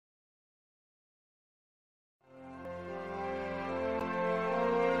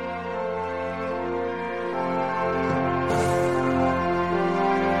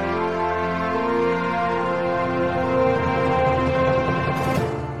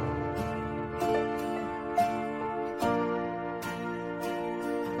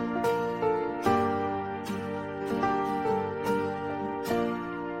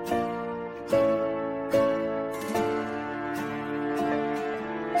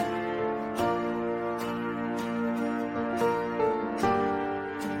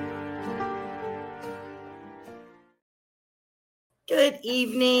Good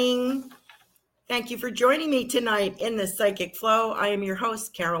evening. Thank you for joining me tonight in the Psychic Flow. I am your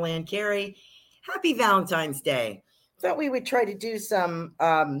host, Carol Ann Carey. Happy Valentine's Day. Thought we would try to do some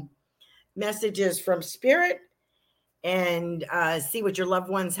messages from Spirit and see what your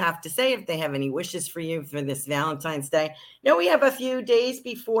loved ones have to say, if they have any wishes for you for this Valentine's Day. No, we have a few days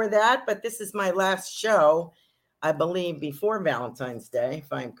before that, but this is my last show, I believe, before Valentine's Day,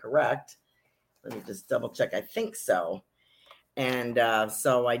 if I'm correct. Let me just double check. I think so. And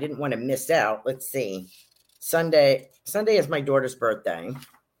so I didn't want to miss out. Let's see. Sunday is my daughter's birthday.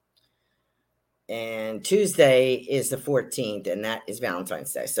 And Tuesday is the 14th, and that is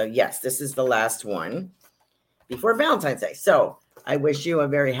Valentine's Day. So yes, this is the last one before Valentine's Day. So I wish you a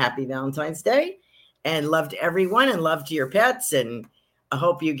very happy Valentine's Day and love to everyone and love to your pets. And I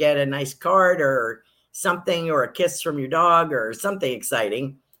hope you get a nice card or something or a kiss from your dog or something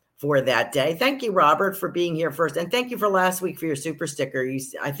exciting for that day. Thank you, Robert, for being here first. And thank you for last week for your super sticker.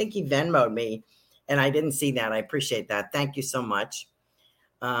 I think you Venmo'd me and I didn't see that. I appreciate that. Thank you so much.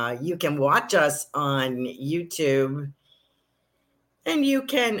 You can watch us on YouTube and you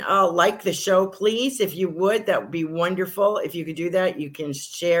can like the show, please. If you would, that would be wonderful. If you could do that, you can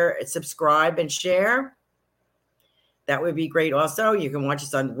share, subscribe and share. That would be great. Also, you can watch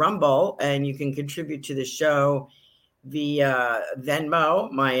us on Rumble and you can contribute to the show via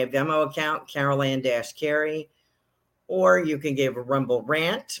Venmo, my Venmo account, Carol Ann-Carey, or you can give a Rumble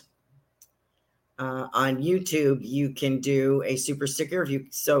rant. On YouTube, you can do a super sticker if you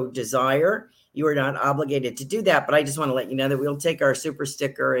so desire. You are not obligated to do that, but I just want to let you know that we'll take our super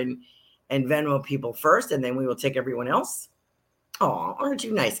sticker and Venmo people first, and then we will take everyone else. Oh, aren't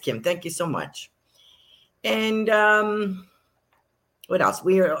you nice, Kim? Thank you so much. And what else?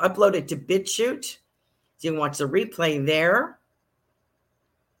 We are uploaded to BitChute. So you can watch the replay there.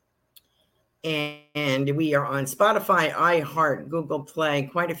 And we are on Spotify, iHeart, Google Play,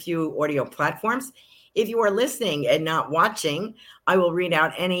 quite a few audio platforms. If you are listening and not watching, I will read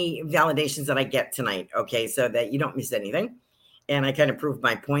out any validations that I get tonight, okay, so that you don't miss anything. And I kind of prove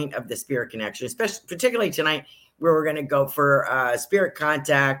my point of the spirit connection, particularly tonight, where we're going to go for spirit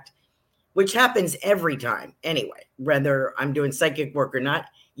contact, which happens every time anyway, whether I'm doing psychic work or not.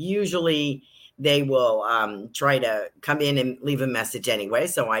 Usually they will try to come in and leave a message anyway.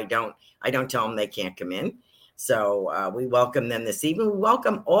 So I don't tell them they can't come in. So we welcome them this evening. We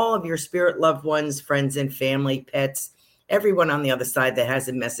welcome all of your spirit loved ones, friends and family, pets, everyone on the other side that has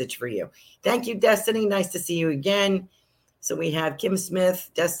a message for you. Thank you, Destiny. Nice to see you again. So we have Kim Smith,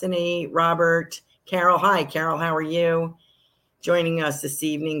 Destiny, Robert, Carol. Hi, Carol. How are you? Joining us this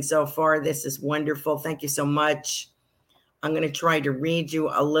evening so far. This is wonderful. Thank you so much. I'm going to try to read you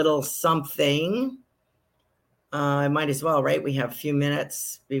a little something. I might as well, right? We have a few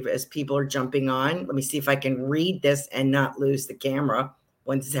minutes as people are jumping on. Let me see if I can read this and not lose the camera.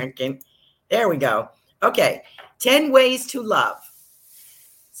 1 second. There we go. Okay. 10 ways to love.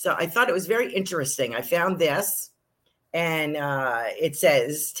 So I thought it was very interesting. I found this and it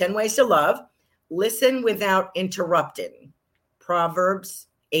says 10 ways to love. Listen without interrupting. Proverbs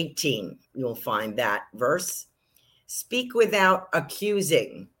 18. You'll find that verse. Speak without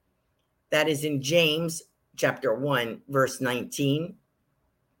accusing. That is in James chapter 1, verse 19.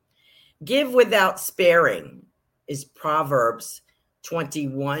 Give without sparing is Proverbs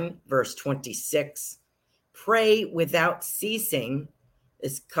 21, verse 26. Pray without ceasing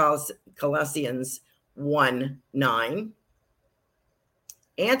is Colossians 1, 9.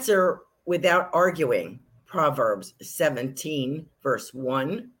 Answer without arguing, Proverbs 17, verse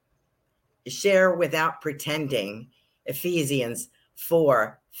 1. Share without pretending, Ephesians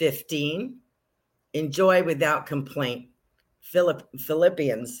 4:15. Enjoy without complaint,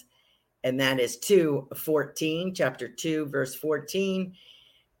 Philippians, and that is 2:14, chapter 2, verse 14.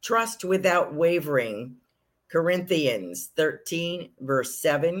 Trust without wavering, Corinthians 13, verse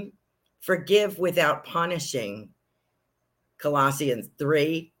 7. Forgive without punishing, Colossians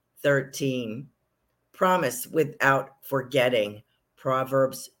 3:13. Promise without forgetting,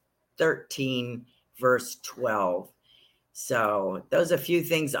 Proverbs 13, verse 12. So those are a few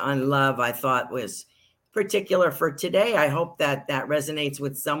things on love I thought was particular for today. I hope that that resonates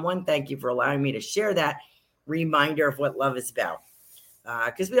with someone. Thank you for allowing me to share that reminder of what love is about.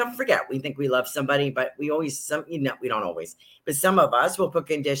 Because we often forget. We think we love somebody, but we always, we don't always. But some of us will put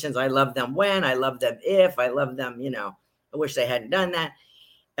conditions. I love them when, I love them if, I love them, I wish they hadn't done that.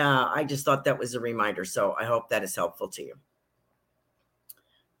 I just thought that was a reminder. So I hope that is helpful to you.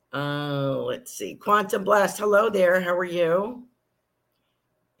 Let's see. Quantum Blast. Hello there. How are you?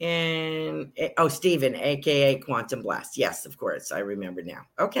 And Stephen, aka Quantum Blast. Yes, of course. I remember now.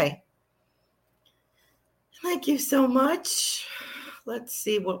 Okay. Thank you so much. let's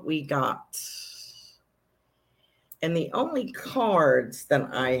see what we got. And the only cards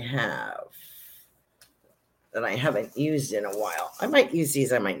that I have that I haven't used in a while, I might use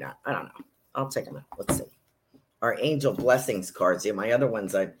these, I might not. I don't know. I'll take them out. Let's see. Our Angel Blessings cards here. My other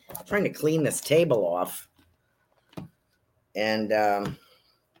ones, I'm trying to clean this table off. And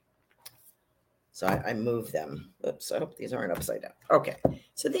so I moved them. Oops, I hope these aren't upside down. Okay,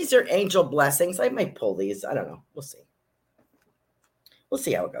 so these are Angel Blessings. I might pull these. I don't know. We'll see. We'll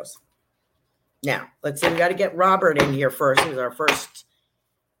see how it goes. Now, let's see. We got to get Robert in here first. Who's our first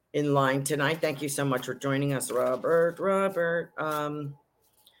in line tonight. Thank you so much for joining us, Robert.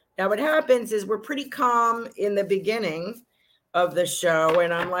 Now, what happens is we're pretty calm in the beginning of the show,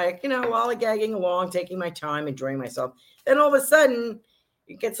 and I'm like, lollygagging along, taking my time, enjoying myself. Then all of a sudden,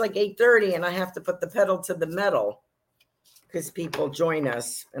 it gets like 8:30, and I have to put the pedal to the metal because people join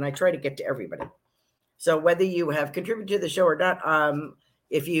us, and I try to get to everybody. So whether you have contributed to the show or not,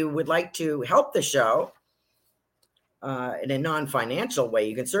 if you would like to help the show in a non-financial way,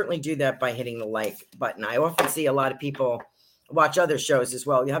 you can certainly do that by hitting the like button. I often see a lot of people watch other shows as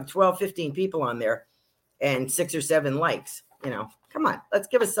well. You have 12, 15 people on there and 6 or 7 likes. Come on, let's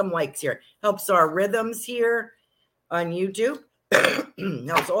give us some likes here. Helps our rhythms here on YouTube.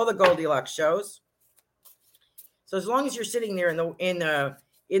 Helps all the Goldilocks shows. So as long as you're sitting there in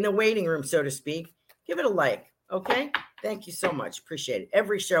the waiting room, so to speak, give it a like. Okay. Thank you so much. Appreciate it.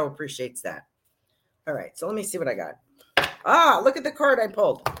 Every show appreciates that. All right. So let me see what I got. Look at the card I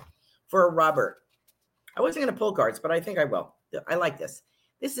pulled for Robert. I wasn't going to pull cards, but I think I will. I like this.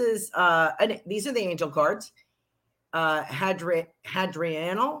 This is these are the angel cards. Hadraniel.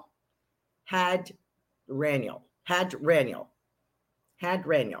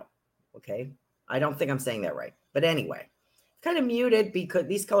 Okay. I don't think I'm saying that right. But anyway, kind of muted because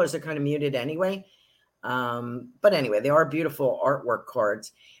these colors are kind of muted anyway. But anyway, they are beautiful artwork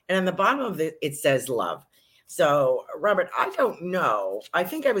cards. And on the bottom of it says love. So, Robert, I don't know. I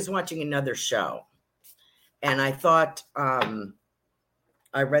think I was watching another show. And I thought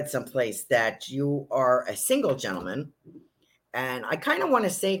I read someplace that you are a single gentleman. And I kind of want to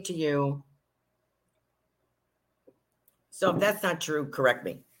say to you, so if that's not true, correct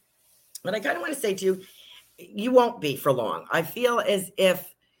me. But I kind of want to say to you, you won't be for long. I feel as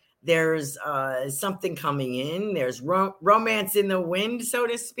if there's something coming in. There's romance in the wind, so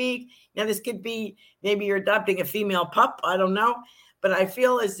to speak. Now, this could be maybe you're adopting a female pup. I don't know. But I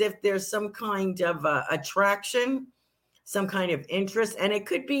feel as if there's some kind of attraction, some kind of interest. And it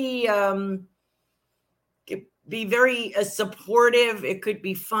could be very supportive. It could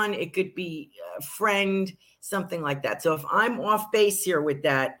be fun. It could be a friend, something like that. So if I'm off base here with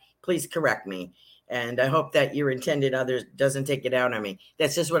that, please correct me. And I hope that your intended other doesn't take it out on me.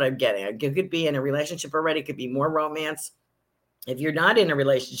 That's just what I'm getting. It could be in a relationship already. It could be more romance. If you're not in a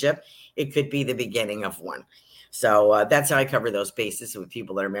relationship, it could be the beginning of one. So that's how I cover those bases with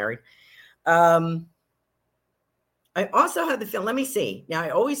people that are married. I also have the feeling, let me see. Now,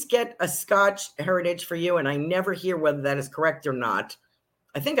 I always get a Scotch heritage for you, and I never hear whether that is correct or not.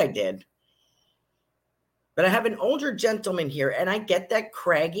 I think I did. But I have an older gentleman here, and I get that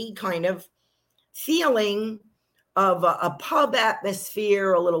craggy kind of feeling of a pub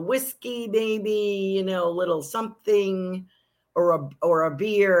atmosphere, a little whiskey, maybe, a little something, or a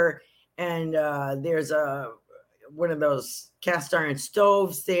beer. And there's one of those cast iron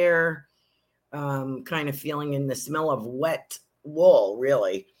stoves there, kind of feeling in the smell of wet wool,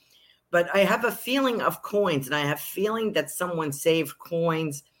 really. But I have a feeling of coins, and I have a feeling that someone saved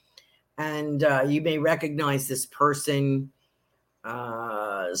coins, and you may recognize this person.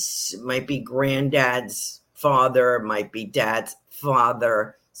 Might be granddad's father, might be dad's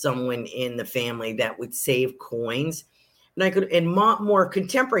father, someone in the family that would save coins. And I could, in more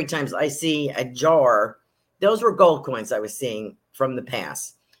contemporary times, I see a jar. Those were gold coins I was seeing from the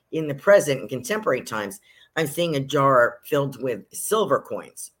past. In the present and contemporary times, I'm seeing a jar filled with silver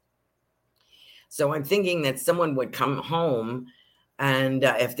coins. So I'm thinking that someone would come home, and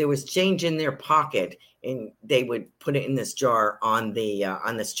if there was change in their pocket, and they would put it in this jar on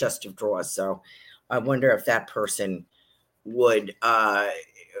this chest of drawers. So I wonder if that person would,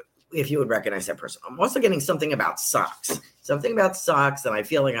 if you would recognize that person. I'm also getting something about socks. And I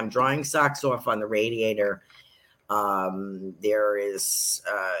feel like I'm drying socks off on the radiator. There is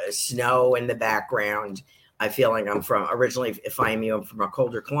snow in the background. I feel like I'm from a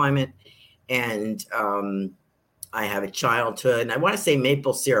colder climate, and I have a childhood, and I want to say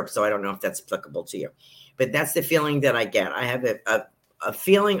maple syrup, so I don't know if that's applicable to you, but that's the feeling that I get. I have a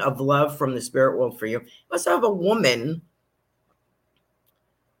feeling of love from the spirit world for you. I also have a woman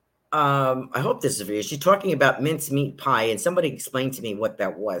I hope this is for you. She's talking about mincemeat pie, and somebody explained to me what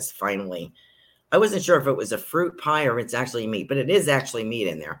that was finally. I wasn't sure if it was a fruit pie or it's actually meat, but it is actually meat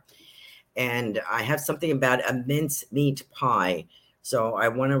in there. And I have something about a mincemeat pie. So I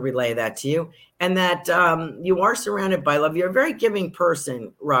want to relay that to you. And that you are surrounded by love. You're a very giving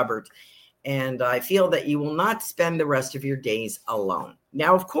person, Robert. And I feel that you will not spend the rest of your days alone.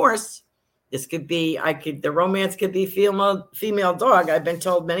 Now, of course, this could be, the romance could be female dog. I've been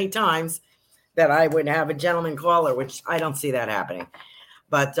told many times that I would have a gentleman caller, which I don't see that happening.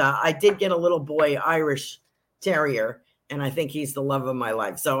 But I did get a little boy Irish terrier, and I think he's the love of my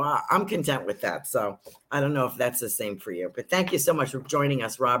life. So I'm content with that. So I don't know if that's the same for you. But thank you so much for joining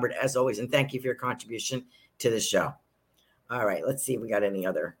us, Robert, as always. And thank you for your contribution to the show. All right, let's see if we got any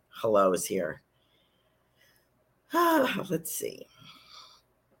other hellos here. Let's see.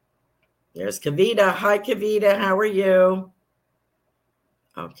 There's Kavita. Hi, Kavita. How are you?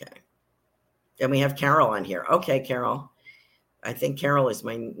 Okay. And we have Carol on here. Okay, Carol. I think Carol is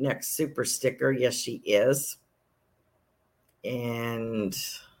my next super sticker. Yes, she is. And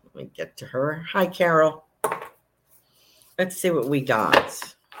let me get to her. Hi, Carol. Let's see what we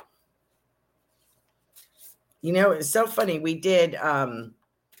got. You know, it's so funny. We did an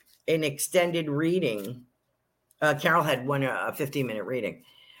extended reading. Carol had a 15-minute reading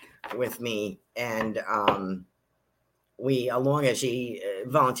with me. And along as she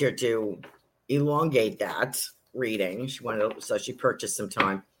volunteered to elongate that reading, so she purchased some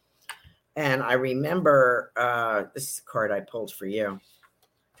time. And I remember this is a card I pulled for you.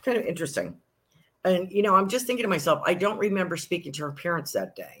 It's kind of interesting. And, you know, I'm just thinking to myself, I don't remember speaking to her parents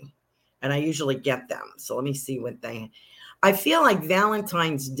that day. And I usually get them. So let me see what I feel like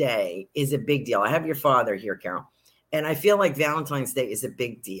Valentine's Day is a big deal. I have your father here, Carol. And I feel like Valentine's Day is a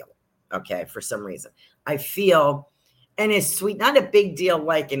big deal. Okay, for some reason. I feel, and it's sweet, not a big deal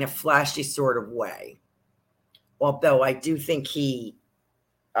like in a flashy sort of way. Although I do think he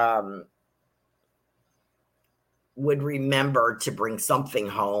would remember to bring something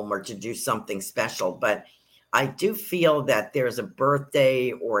home or to do something special. But I do feel that there's a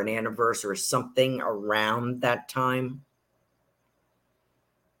birthday or an anniversary or something around that time.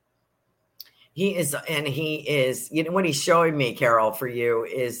 He is, you know, what he's showing me, Carol, for you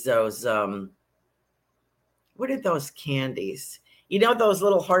is those, what are those candies? You know, those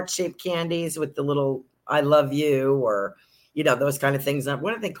little heart-shaped candies with the little, I love you, or, you know, those kind of things.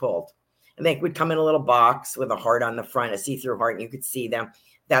 What are they called? And they would come in a little box with a heart on the front, a see-through heart, and you could see them.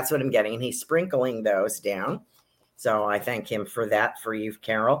 That's what I'm getting. And he's sprinkling those down. So I thank him for that for you,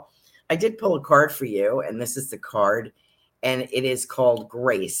 Carol. I did pull a card for you, and this is the card, and it is called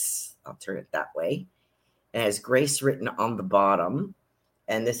Grace. I'll turn it that way. It has Grace written on the bottom,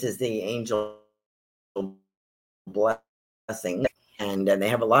 and this is the angel blessing. And they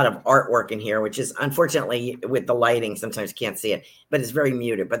have a lot of artwork in here, which is unfortunately with the lighting, sometimes you can't see it, but it's very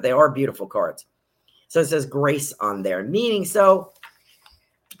muted, but they are beautiful cards. So it says Grace on there, meaning, so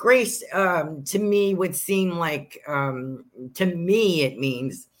Grace to me would seem like, to me, it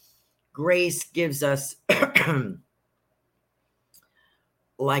means grace gives us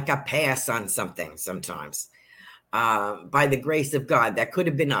like a pass on something sometimes. By the grace of God, that could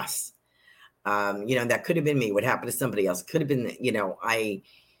have been us. You know, that could have been me. What happened to somebody else? Could have been, you know, I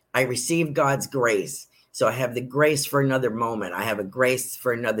received God's grace. So I have the grace for another moment. I have a grace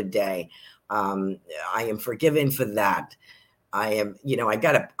for another day. I am forgiven for that. I am, you know, I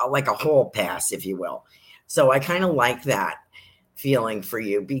got like a hall pass, if you will. So I kind of like that feeling for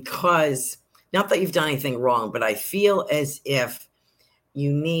you, because not that you've done anything wrong, but I feel as if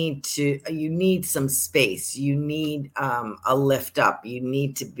you need some space. You need a lift up. You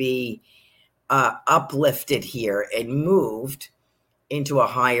need to be uplifted here and moved into a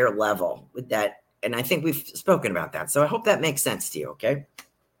higher level with that. And I think we've spoken about that. So I hope that makes sense to you. Okay.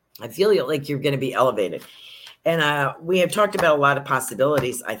 I feel like you're going to be elevated. And we have talked about a lot of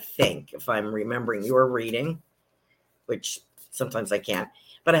possibilities, I think, if I'm remembering your reading, which sometimes I can't.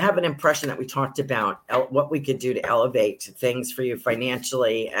 But I have an impression that we talked about what we could do to elevate things for you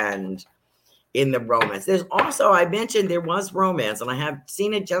financially and in the romance. There's also, I mentioned there was romance, and I have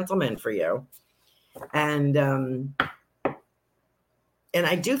seen a gentleman for you. And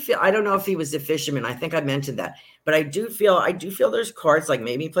I do feel, I don't know if he was a fisherman. I think I mentioned that. But I do feel there's cards, like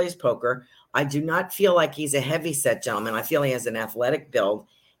maybe he plays poker. I do not feel like he's a heavy set gentleman. I feel he has an athletic build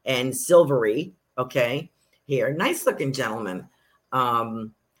and silvery, okay, here. Nice looking gentleman.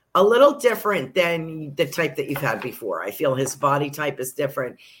 A little different than the type that you've had before. I feel his body type is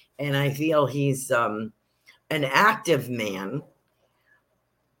different. And I feel he's an active man.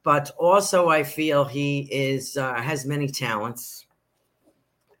 But also I feel he is has many talents.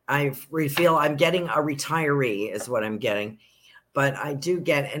 I feel I'm getting a retiree is what I'm getting, but I do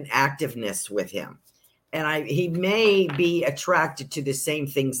get an activeness with him. And he may be attracted to the same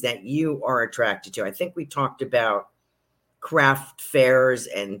things that you are attracted to. I think we talked about craft fairs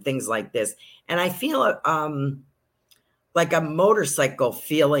and things like this. And I feel like a motorcycle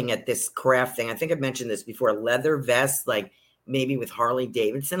feeling at this craft thing. I think I've mentioned this before, leather vest, like maybe with Harley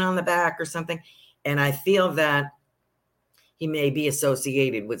Davidson on the back or something. And I feel that he may be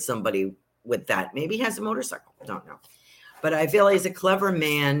associated with somebody with that. Maybe he has a motorcycle. Don't know. But I feel he's a clever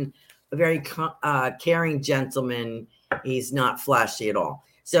man, a very caring gentleman. He's not flashy at all.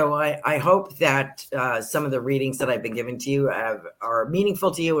 So I hope that some of the readings that I've been giving to you are meaningful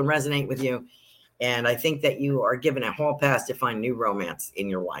to you and resonate with you. And I think that you are given a hall pass to find new romance in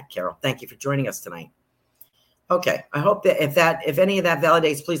your life, Carol. Thank you for joining us tonight. Okay, I hope that if any of that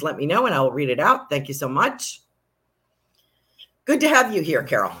validates, please let me know and I will read it out. Thank you so much. Good to have you here,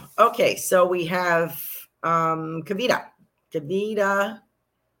 Carol. Okay, so we have Kavita. Kavita.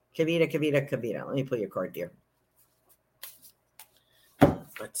 Let me pull your card, dear.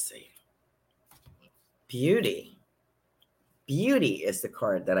 Let's see. Beauty. Beauty is the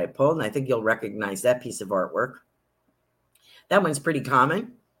card that I pulled, and I think you'll recognize that piece of artwork. That one's pretty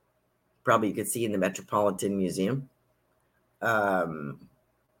common. Probably you could see in the Metropolitan Museum. Kavita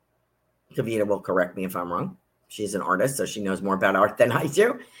will correct me if I'm wrong. She's an artist, so she knows more about art than I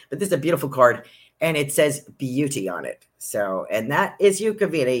do. But this is a beautiful card, and it says beauty on it. So, and that is you,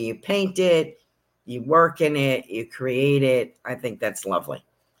 Kavita. You paint it, you work in it, you create it. I think that's lovely.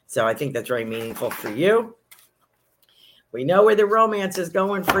 So I think that's very meaningful for you. We know where the romance is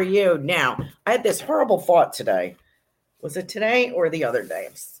going for you. Now, I had this horrible thought today. Was it today or the other day?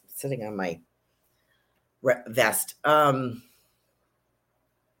 I'm sitting on my vest.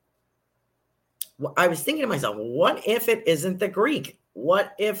 I was thinking to myself, what if it isn't the Greek?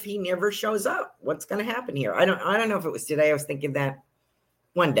 What if he never shows up? What's going to happen here? I don't know if it was today. I was thinking that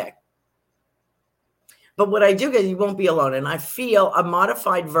one day. But what I do get, you won't be alone. And I feel a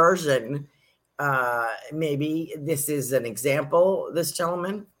modified version. Maybe this is an example, this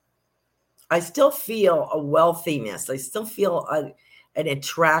gentleman. I still feel a wealthiness. I still feel an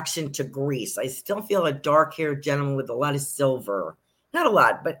attraction to Greece. I still feel a dark-haired gentleman with a lot of silver. Not a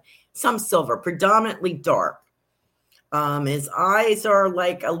lot, but some silver, predominantly dark. His eyes are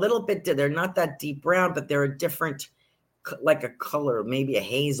like a little bit, they're not that deep brown, but they're a different, like a color, maybe a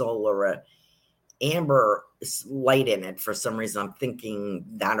hazel or a amber light in it. For some reason, I'm thinking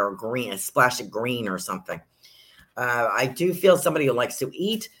that, or green, a splash of green or something. I do feel somebody who likes to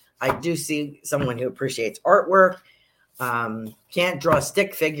eat. I do see someone who appreciates artwork. Can't draw a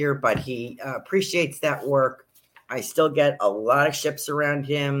stick figure, but he appreciates that work. I still get a lot of ships around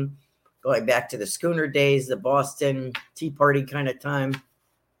him, going back to the schooner days, the Boston Tea Party kind of time,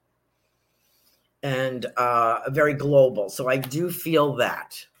 and very global. So I do feel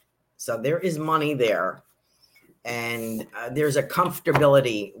that. So there is money there, and there's a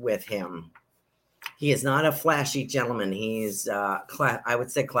comfortability with him. He is not a flashy gentleman. He's, I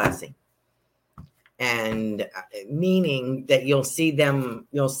would say, classy. And meaning that you'll see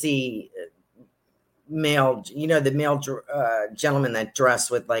male, the male gentleman that dress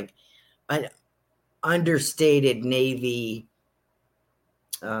with like an understated navy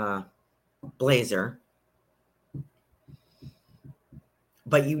blazer.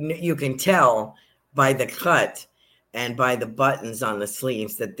 But you can tell by the cut and by the buttons on the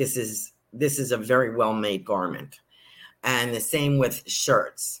sleeves that this is a very well-made garment. And the same with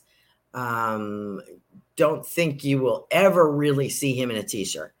shirts. Don't think you will ever really see him in a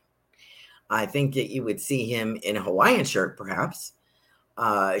t-shirt. I think that you would see him in a Hawaiian shirt, perhaps,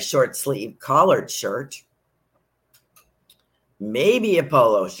 short sleeve collared shirt, maybe a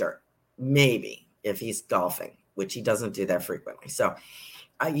polo shirt, maybe if he's golfing, which he doesn't do that frequently. So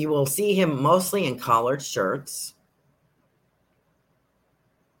you will see him mostly in collared shirts.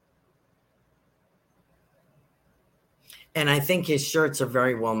 And I think his shirts are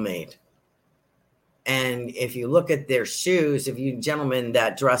very well made. And if you look at their shoes, if you gentlemen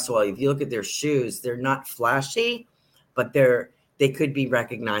that dress well, if you look at their shoes, they're not flashy, but they could be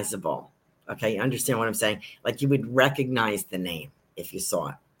recognizable. Okay, you understand what I'm saying? Like you would recognize the name if you saw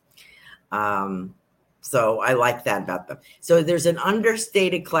it. So I like that about them. So there's an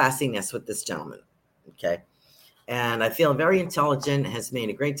understated classiness with this gentleman. Okay. And I feel very intelligent, has made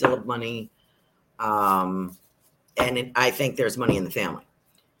a great deal of money. And I think there's money in the family.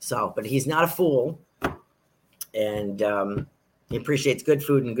 So, but he's not a fool. And he appreciates good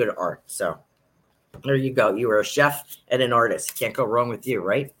food and good art. So there you go. You are a chef and an artist. Can't go wrong with you,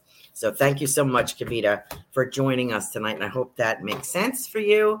 right? So thank you so much, Kavita, for joining us tonight. And I hope that makes sense for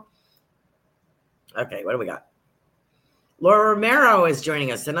you. Okay, what do we got? Laura Romero is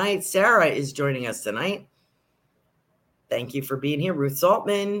joining us tonight. Sarah is joining us tonight. Thank you for being here. Ruth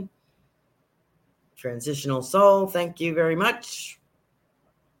Saltman, Transitional Soul, thank you very much.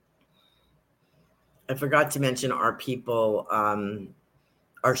 I forgot to mention our people,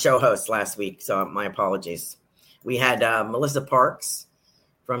 our show hosts last week, so my apologies. We had Melissa Parks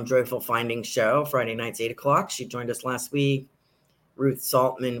from Joyful Findings Show, Friday nights, 8 o'clock. She joined us last week. Ruth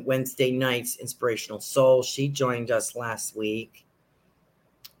Saltman, Wednesday nights, Inspirational Soul. She joined us last week.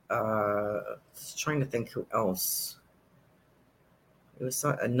 Trying to think who else. It was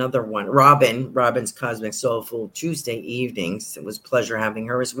another one. Robin's Cosmic Soulful Tuesday evenings. It was a pleasure having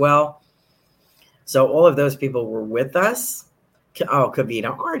her as well. So all of those people were with us. Oh,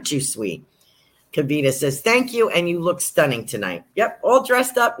 Kavita, aren't you sweet? Kavita says, thank you, and you look stunning tonight. Yep, all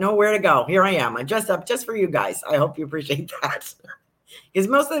dressed up, nowhere to go. Here I am. I dressed up just for you guys. I hope you appreciate that. Because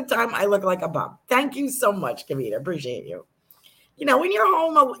most of the time, I look like a bum. Thank you so much, Kavita. Appreciate you. You know, when you're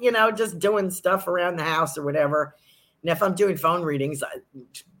home, you know, just doing stuff around the house or whatever, and if I'm doing phone readings,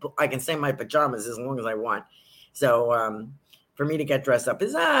 I can stay in my pajamas as long as I want. So for me to get dressed up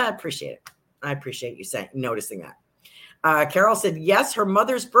is, I appreciate it. I appreciate you noticing that. Carol said, yes, her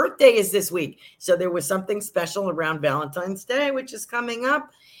mother's birthday is this week. So there was something special around Valentine's Day, which is coming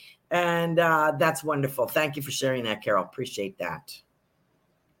up. And that's wonderful. Thank you for sharing that, Carol. Appreciate that.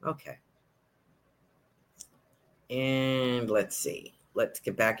 Okay. And let's see. Let's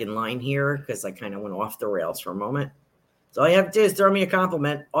get back in line here because I kind of went off the rails for a moment. So all you have to do is throw me a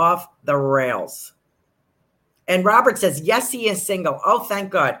compliment. Off the rails. And Robert says, yes, he is single. Oh,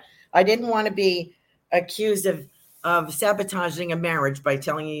 thank God. I didn't want to be accused of sabotaging a marriage by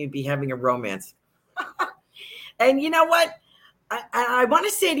telling you you'd be having a romance. And you know what? I want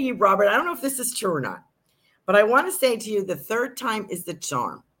to say to you, Robert, I don't know if this is true or not, but I want to say to you, the third time is the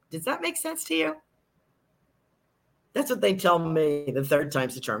charm. Does that make sense to you? That's what they tell me. The third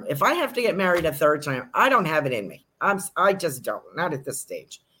time's the charm. If I have to get married a third time, I don't have it in me. I just don't. Not at this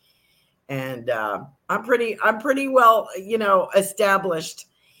stage. And I'm pretty well, you know, established.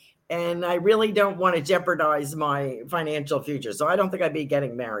 And I really don't want to jeopardize my financial future. So I don't think I'd be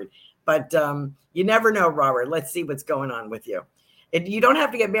getting married. But you never know, Robert. Let's see what's going on with you. You don't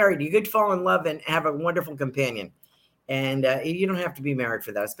have to get married. You could fall in love and have a wonderful companion. And you don't have to be married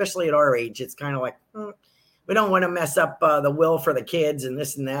for that, especially at our age. It's kind of like, we don't want to mess up the will for the kids and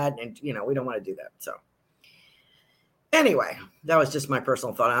this and that. And, you know, we don't want to do that. So anyway, that was just my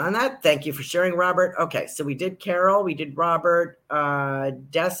personal thought on that. Thank you for sharing, Robert. Okay, so we did Carol, we did Robert,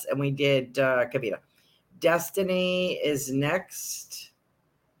 Des, and we did Kavita. Destiny is next.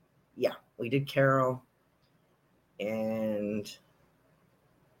 Yeah, we did Carol. And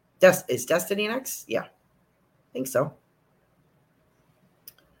is Destiny next? Yeah, I think so.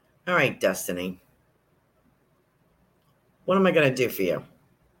 All right, Destiny. What am I going to do for you?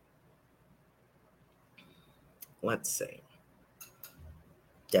 Let's see.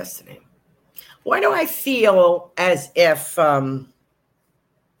 Destiny. Why do I feel as if, well,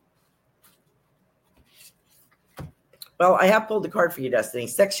 I have pulled a card for you, Destiny.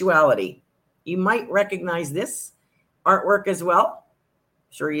 Sexuality. You might recognize this artwork as well.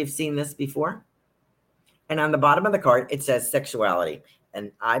 Sure, you've seen this before. And on the bottom of the card, it says sexuality. And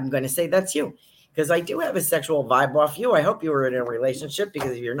I'm going to say that's you. Because I do have a sexual vibe off you. I hope you were in a relationship,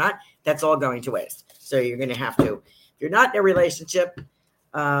 because if you're not, that's all going to waste. So you're going to have to, if you're not in a relationship,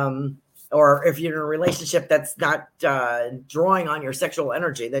 or if you're in a relationship that's not drawing on your sexual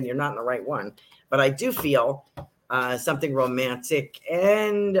energy, then you're not in the right one. But I do feel something romantic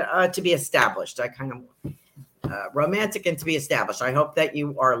and to be established. I kind of romantic and to be established. I hope that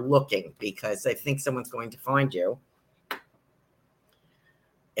you are looking, because I think someone's going to find you.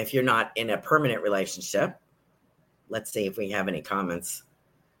 If you're not in a permanent relationship. Let's see if we have any comments.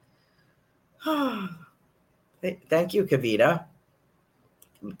 Thank you, Kavita.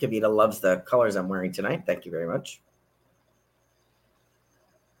 Kavita loves the colors I'm wearing tonight. Thank you very much.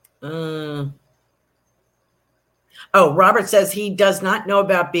 Oh, Robert says he does not know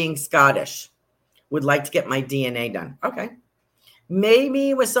about being Scottish. Would like to get my DNA done. Okay.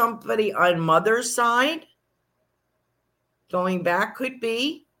 Maybe with somebody on mother's side. Going back could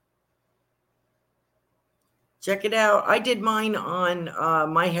be. Check it out. I did mine on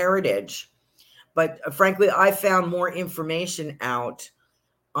MyHeritage, but frankly, I found more information out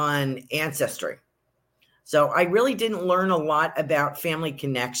on Ancestry. So I really didn't learn a lot about family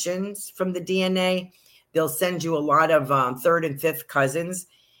connections from the DNA. They'll send you a lot of third and fifth cousins,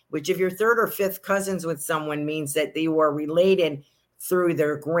 which if you're third or fifth cousins with someone means that they were related through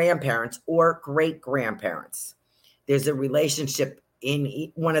their grandparents or great grandparents. There's a relationship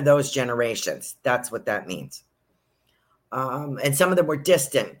in one of those generations. That's what that means. And some of them were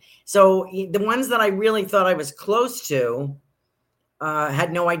distant. So the ones that I really thought I was close to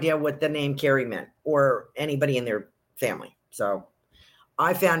had no idea what the name Carrie meant or anybody in their family. So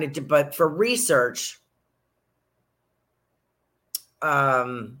I found it, but for research,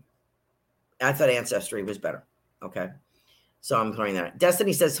 I thought Ancestry was better. Okay. So I'm throwing that.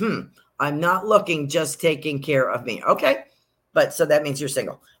 Destiny says, I'm not looking, just taking care of me. Okay. But so that means you're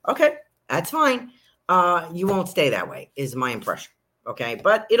single. Okay. That's fine. You won't stay that way, is my impression. Okay.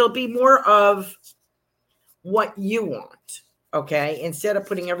 But it'll be more of what you want. Okay. Instead of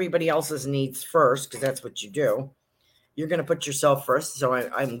putting everybody else's needs first, because that's what you do, you're going to put yourself first. So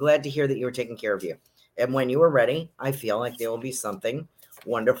I'm glad to hear that you were taking care of you. And when you are ready, I feel like there will be something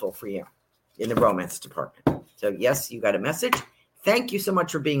wonderful for you in the romance department. So yes, you got a message. Thank you so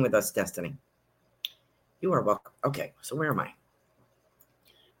much for being with us, Destiny. You are welcome. Okay, so where am I?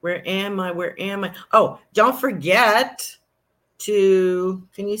 Where am I? Oh, don't forget to,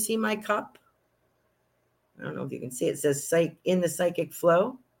 can you see my cup? I don't know if you can see it. It says in the psychic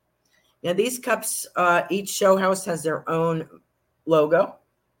flow. Now these cups, each show house has their own logo.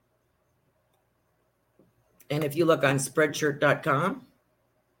 And if you look on spreadshirt.com,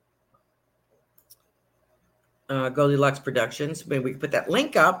 Goldilocks Productions, maybe we can put that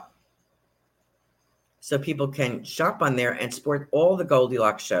link up so people can shop on there and support all the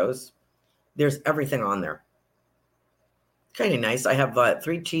Goldilocks shows. There's everything on there. Kind of nice. I have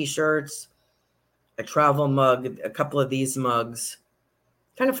 3 t-shirts, a travel mug, a couple of these mugs.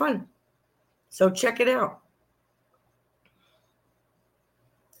 Kind of fun. So check it out.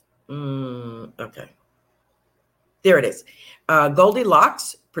 Okay. There it is.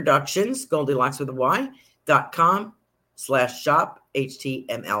 Goldilocks Productions, Goldilocks with a Y.com/shop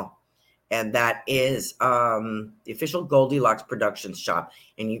HTML. And that is the official Goldilocks Productions shop.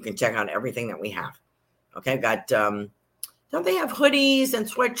 And you can check out everything that we have. Okay, got, don't they have hoodies and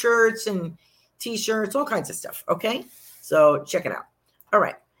sweatshirts and t-shirts, all kinds of stuff. Okay, so check it out. All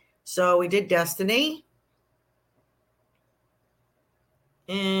right, so we did Destiny.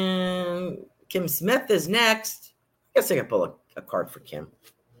 And Kim Smith is next. I guess I can pull a card for Kim.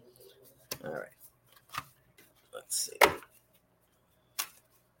 All right. Let's see.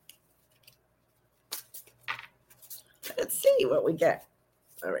 Let's see what we get.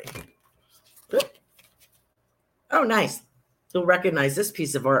 All right. Oh, nice. You'll recognize this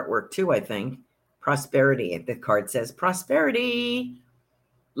piece of artwork too, I think. Prosperity. The card says prosperity.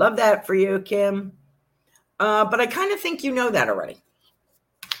 Love that for you, Kim. But I kind of think you know that already.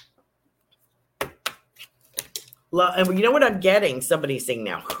 And you know what I'm getting? Somebody sing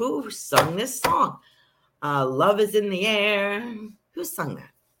now. Who sung this song? Love is in the air. Who sung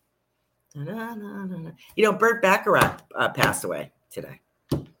that? Da-da-da-da-da. You know, Burt Bacharach passed away today.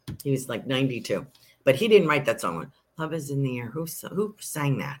 He was like 92. But he didn't write that song. Love is in the air. Who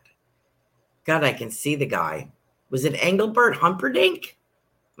sang that? God, I can see the guy. Was it Engelbert Humperdinck?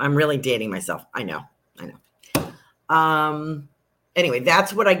 I'm really dating myself. I know. Anyway,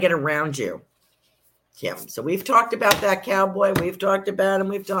 that's what I get around you, Kim. So we've talked about that cowboy. We've talked about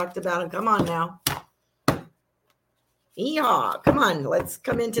him. Come on now. Yeehaw. Come on. Let's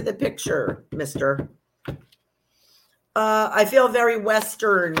come into the picture, mister. I feel very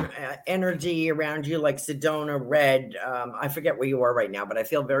Western energy around you, like Sedona red. I forget where you are right now, but I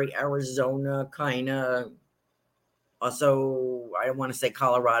feel very Arizona kind of. Also, I don't want to say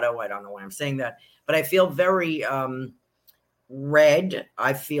Colorado. I don't know why I'm saying that, but I feel very red.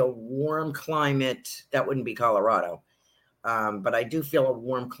 I feel warm climate. That wouldn't be Colorado. But I do feel a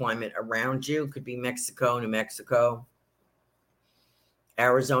warm climate around you. Could be Mexico, New Mexico,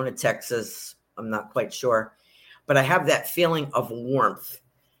 Arizona, Texas. I'm not quite sure. But I have that feeling of warmth.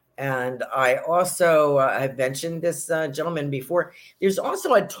 And I also, I've mentioned this gentleman before. There's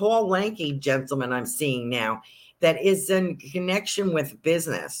also a tall, lanky gentleman I'm seeing now that is in connection with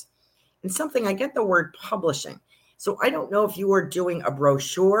business. And something, I get the word publishing. So I don't know if you are doing a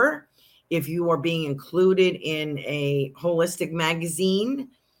brochure, if you are being included in a holistic magazine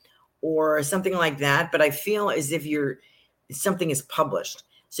or something like that. But I feel as if something is published.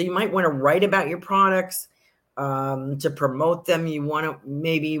 So you might want to write about your products. To promote them, you want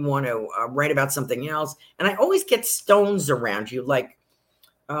to write about something else. And I always get stones around you, like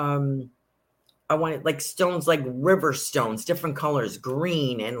I want it like stones, like river stones, different colors,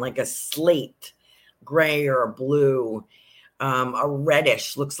 green and like a slate, gray or a blue, a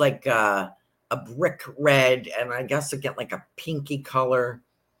reddish, looks like a brick red, and I guess I get like a pinky color,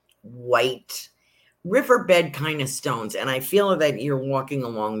 white. Riverbed kind of stones, and I feel that you're walking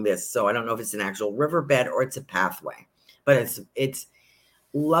along this, so I don't know if it's an actual riverbed or it's a pathway, but it's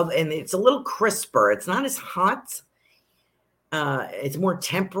love, and it's a little crisper. It's not as hot. It's more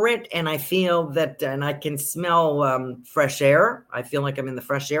temperate, and I feel that, and I can smell fresh air. I feel like I'm in the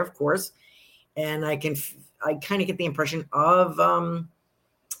fresh air, of course, and I kind of get the impression of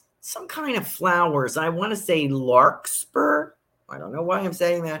some kind of flowers. I want to say larkspur. I don't know why I'm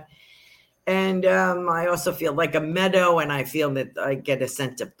saying that. And I also feel like a meadow, and I feel that I get a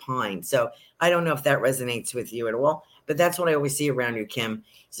scent of pine. So I don't know if that resonates with you at all, but that's what I always see around you, Kim.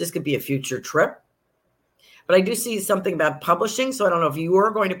 So this could be a future trip. But I do see something about publishing. So I don't know if you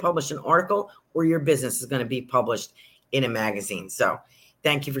are going to publish an article or your business is going to be published in a magazine. So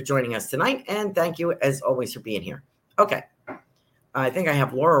thank you for joining us tonight. And thank you, as always, for being here. Okay. I think I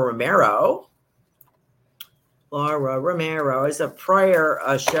have Laura Romero. Laura Romero is a prior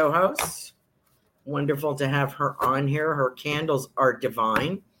show host. Wonderful to have her on here. Her candles are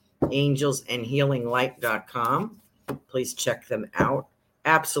divine. Angelsandhealinglight.com. Please check them out.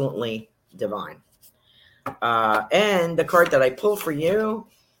 Absolutely divine. And the card that I pulled for you,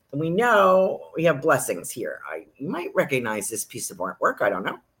 we know we have blessings here. You might recognize this piece of artwork. I don't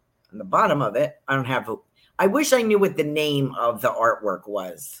know. On the bottom of it, I wish I knew what the name of the artwork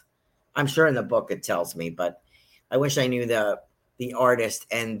was. I'm sure in the book it tells me, but I wish I knew the artist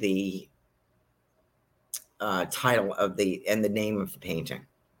and the title of the name of the painting.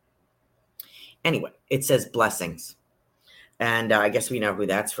 Anyway, it says blessings. And I guess we know who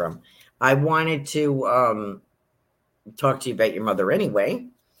that's from. I wanted to talk to you about your mother anyway,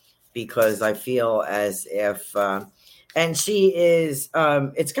 because I feel as if, and she is,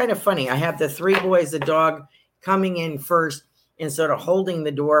 it's kind of funny. I have the three boys, the dog coming in first and sort of holding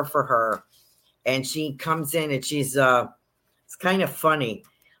the door for her. And she comes in and she's, it's kind of funny.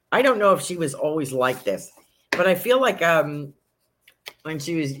 I don't know if she was always like this, but I feel like when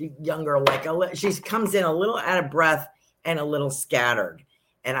she was younger, she comes in a little out of breath and a little scattered.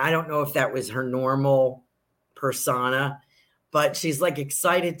 And I don't know if that was her normal persona, but she's like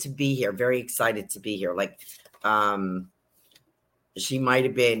excited to be here, very excited to be here. Like she might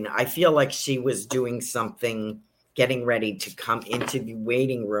have been, I feel like she was doing something, getting ready to come into the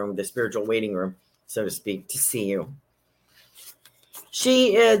waiting room, the spiritual waiting room, so to speak, to see you.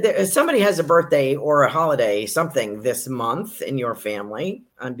 Somebody has a birthday or a holiday, something this month in your family,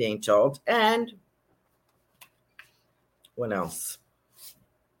 I'm being told. And what else?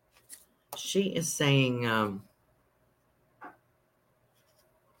 She is saying,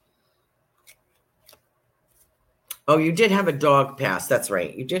 oh, you did have a dog pass. That's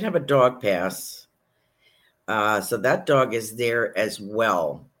right. You did have a dog pass. So that dog is there as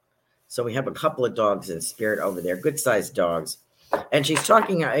well. So we have a couple of dogs in spirit over there, good-sized dogs. And she's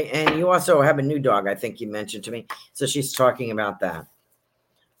talking, and you also have a new dog, I think you mentioned to me. So she's talking about that.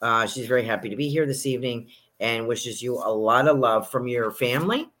 She's very happy to be here this evening and wishes you a lot of love from your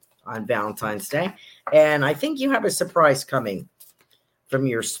family on Valentine's Day. And I think you have a surprise coming from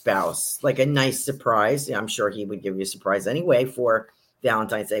your spouse, like a nice surprise. I'm sure he would give you a surprise anyway for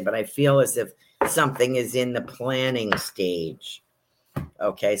Valentine's Day, but I feel as if something is in the planning stage.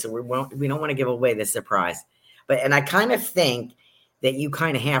 Okay, so we don't want to give away the surprise. And I kind of think that you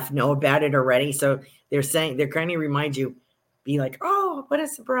kind of half know about it already. So they're kind of remind you, be like, oh, what a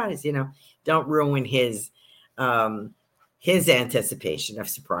surprise, don't ruin his anticipation of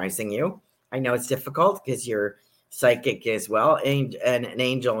surprising you. I know it's difficult because you're psychic as well, and an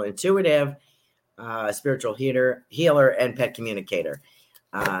angel intuitive, spiritual healer, and pet communicator.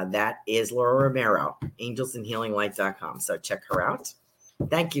 That is Laura Romero, angelsandhealinglight.com. So check her out.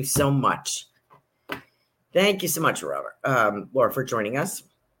 Thank you so much. Thank you so much, Robert, Laura, for joining us.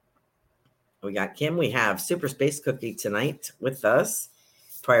 We got Kim. We have Super Space Cookie tonight with us,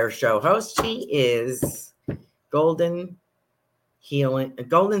 prior show host. She is Golden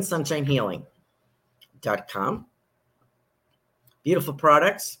Sunshine Healing.com. Beautiful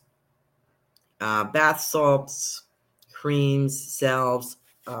products, bath salts, creams, salves,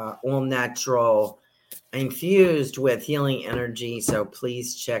 all natural, infused with healing energy. So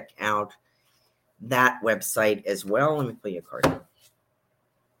please check out that website as well. Let me pull your card.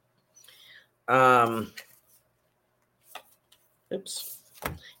 Oops.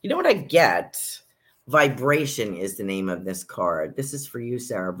 You know what I get? Vibration is the name of this card. This is for you,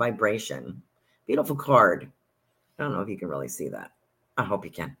 Sarah. Vibration. Beautiful card. I don't know if you can really see that. I hope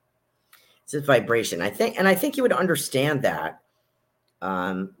you can. It says vibration. I think you would understand that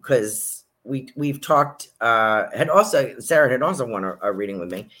because we've talked. Sarah had also won a reading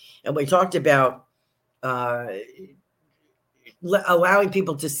with me, and we talked about allowing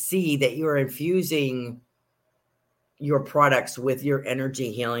people to see that you are infusing your products with your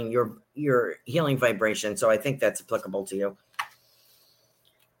energy healing, your healing vibration. So I think that's applicable to you.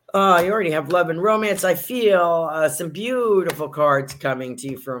 You already have love and romance. I feel some beautiful cards coming to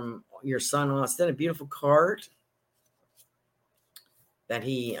you from your son, Austin. A beautiful card that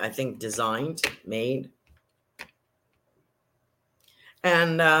he, I think, designed, made.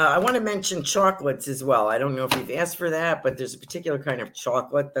 And I want to mention chocolates as well. I don't know if you've asked for that, but there's a particular kind of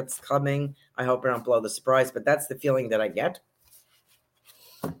chocolate that's coming. I hope I don't blow the surprise, but that's the feeling that I get.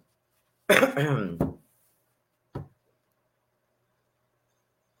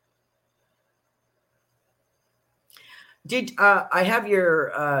 I have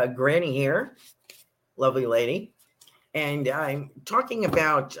your granny here, lovely lady, and I'm talking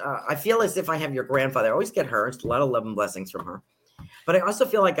about, I feel as if I have your grandfather. I always get her. It's a lot of love and blessings from her. But I also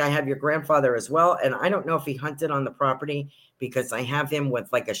feel like I have your grandfather as well, and I don't know if he hunted on the property because I have him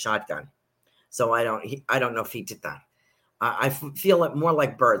with like a shotgun. So I don't know if he did that. I feel it more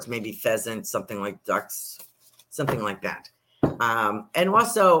like birds, maybe pheasants, something like ducks, something like that. And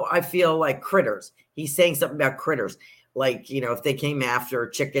also I feel like critters. He's saying something about critters. Like, if they came after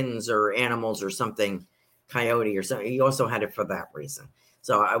chickens or animals or something, coyote or something, he also had it for that reason.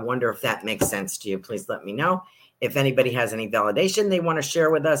 So I wonder if that makes sense to you. Please let me know. If anybody has any validation they want to share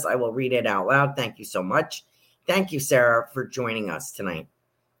with us, I will read it out loud. Thank you so much. Thank you, Sarah, for joining us tonight.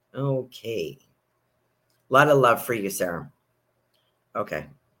 Okay. A lot of love for you, Sarah. Okay.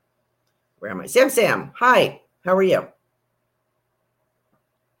 Where am I? Sam. Hi. How are you?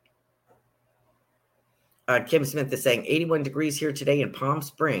 Kim Smith is saying 81 degrees here today in Palm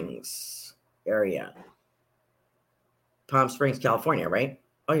Springs area. Palm Springs, California, right?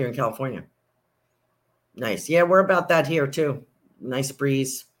 Oh, you're in California. Nice. Yeah, we're about that here too. Nice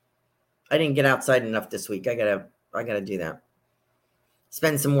breeze. I didn't get outside enough this week. I gotta do that.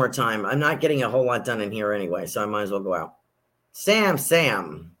 Spend some more time. I'm not getting a whole lot done in here anyway, so I might as well go out.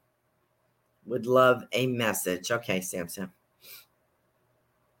 Sam would love a message. Okay, Sam.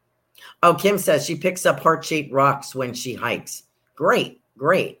 Oh, Kim says she picks up heart-shaped rocks when she hikes. Great.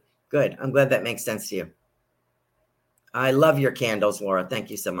 Good. I'm glad that makes sense to you. I love your candles, Laura.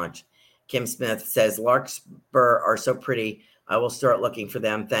 Thank you so much. Kim Smith says, larkspur are so pretty. I will start looking for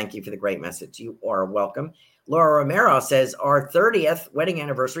them. Thank you for the great message. You are welcome. Laura Romero says, our 30th wedding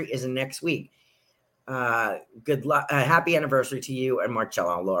anniversary is next week. Good luck. Happy anniversary to you and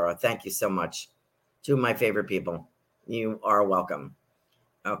Marcello, Laura. Thank you so much. Two of my favorite people. You are welcome.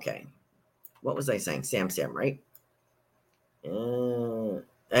 Okay. What was I saying? Sam, right? And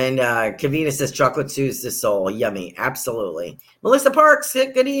Kavita says chocolate soothes the soul. Yummy. Absolutely. Melissa Parks,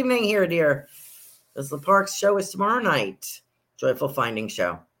 good evening here, dear. Melissa Parks' show is tomorrow night. Joyful Finding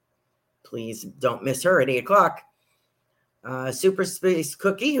Show. Please don't miss her at 8 o'clock. Super Space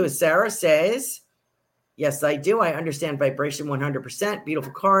Cookie, who is Sarah, says, yes, I do. I understand vibration 100%.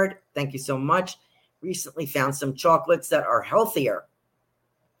 Beautiful card. Thank you so much. Recently found some chocolates that are healthier.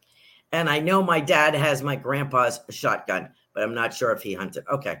 And I know my dad has my grandpa's shotgun, but I'm not sure if he hunted.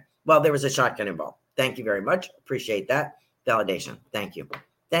 Okay. Well, there was a shotgun involved. Thank you very much. Appreciate that. Validation. Thank you.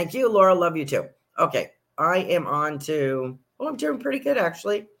 Thank you, Laura. Love you too. Okay. I am on to, I'm doing pretty good,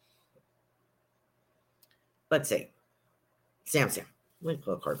 actually. Let's see. Sam. Let me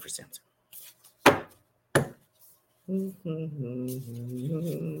pull a card for Sam.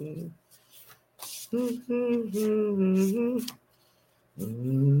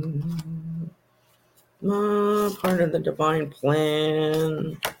 Part of the divine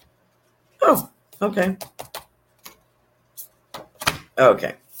plan. Oh, okay.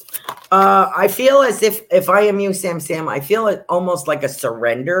 I feel as if I am you, Sam, I feel it almost like a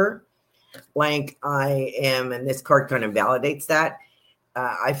surrender. Like I am, and this card kind of validates that.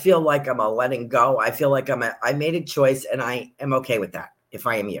 I feel like I'm a letting go. I feel like I made a choice and I am okay with that. If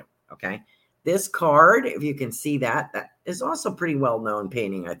I am you, okay. This card, if you can see that is also pretty well-known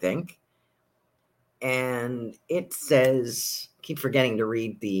painting, I think. And it says, keep forgetting to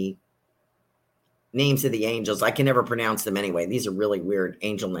read the names of the angels. I can never pronounce them anyway. These are really weird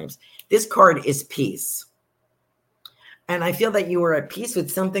angel names. This card is peace. And I feel that you were at peace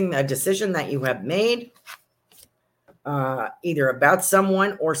with something, a decision that you have made, either about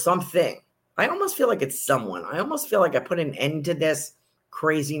someone or something. I almost feel like it's someone. I almost feel like I put an end to this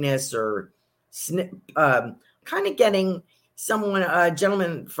craziness or kind of getting someone, a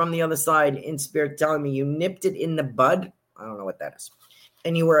gentleman from the other side in spirit telling me you nipped it in the bud. I don't know what that is.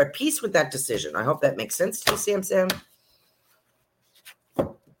 And you were at peace with that decision. I hope that makes sense to you, Sam.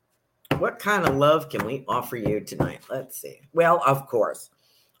 What kind of love can we offer you tonight? Let's see. Well, of course.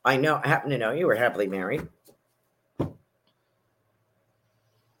 I happen to know you were happily married.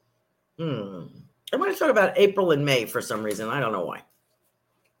 I want to talk about April and May for some reason. I don't know why.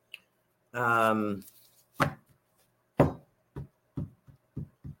 I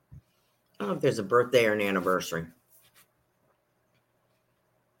don't know if there's a birthday or an anniversary.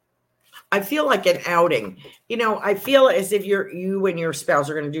 I feel like an outing. I feel as if you and your spouse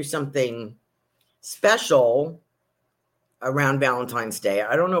are going to do something special around Valentine's Day.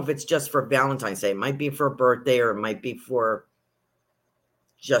 I don't know if it's just for Valentine's Day. It might be for a birthday, or it might be for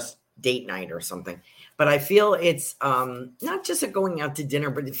just date night or something. But I feel it's not just a going out to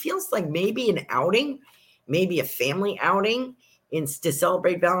dinner, but it feels like maybe an outing, maybe a family outing to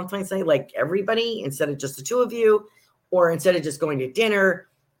celebrate Valentine's Day, like everybody, instead of just the two of you, or instead of just going to dinner.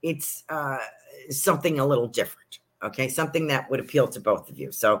 It's something a little different, okay? Something that would appeal to both of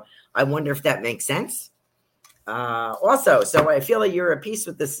you. So I wonder if that makes sense. Also, so I feel like you're at peace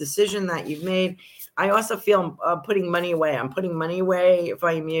with this decision that you've made. I also feel putting money away. I'm putting money away if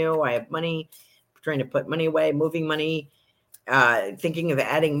I'm you. I have money, trying to put money away, moving money, thinking of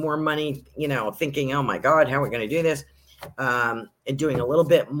adding more money, thinking, oh my God, how are we going to do this? And doing a little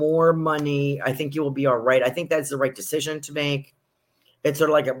bit more money. I think you will be all right. I think that's the right decision to make. It's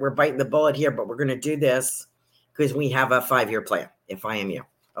sort of like we're biting the bullet here, but we're going to do this because we have a 5-year plan, if I am you.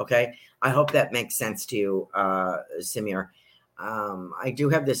 Okay. I hope that makes sense to you, Samir. I do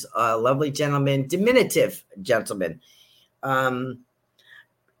have this lovely gentleman, diminutive gentleman. I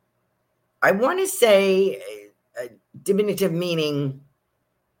want to say diminutive meaning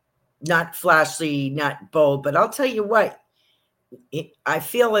not flashy, not bold, but I'll tell you what, I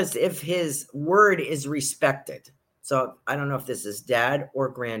feel as if his word is respected. So I don't know if this is dad or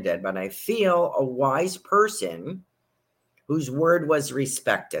granddad, but I feel a wise person whose word was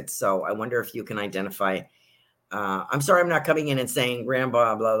respected. So I wonder if you can identify. I'm sorry, I'm not coming in and saying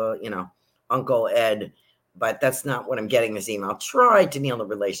grandpa, blah, blah, Uncle Ed, but that's not what I'm getting this email. Try to nail the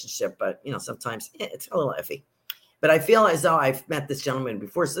relationship, but sometimes it's a little iffy. But I feel as though I've met this gentleman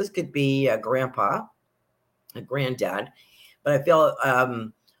before. So this could be a grandpa, a granddad, but I feel, I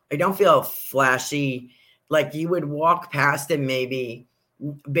don't feel flashy. Like you would walk past him, maybe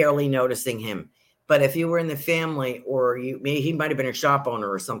barely noticing him. But if you were in the family, or maybe he might have been a shop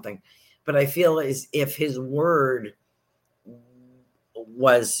owner or something. But I feel as if his word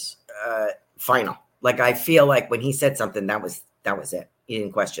was final. Like I feel like when he said something, that was it. He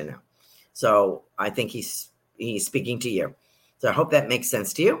didn't question it. So I think he's speaking to you. So I hope that makes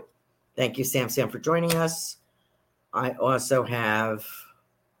sense to you. Thank you, Sam, for joining us. I also have.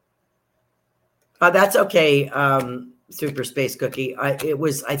 That's okay. Super Space Cookie. I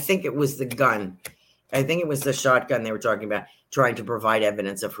think it was the gun. I think it was the shotgun they were talking about, trying to provide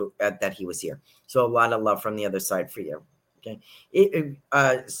evidence of that he was here. So a lot of love from the other side for you. Okay.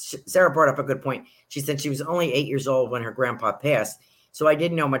 Sarah brought up a good point. She said she was only 8 years old when her grandpa passed, so I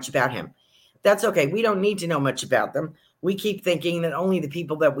didn't know much about him. That's okay. We don't need to know much about them. We keep thinking that only the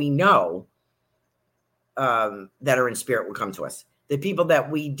people that we know that are in spirit will come to us. The people that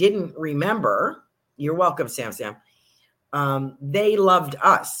we didn't remember, you're welcome, Sam. They loved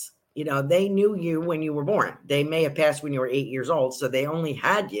us. They knew you when you were born. They may have passed when you were 8 years old, so they only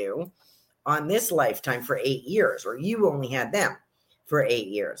had you on this lifetime for 8 years, or you only had them for 8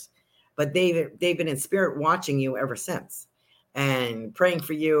 years. But they've been in spirit watching you ever since and praying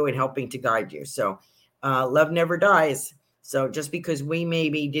for you and helping to guide you. So love never dies. So just because we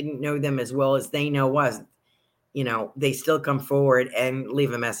maybe didn't know them as well as they know us, they still come forward and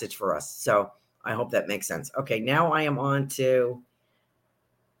leave a message for us. So I hope that makes sense. Okay, now I am on to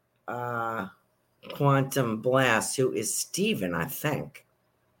Quantum Blast, who is Stephen, I think.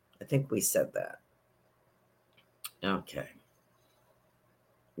 I think we said that. Okay.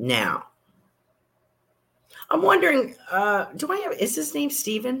 Now, I'm wondering, is his name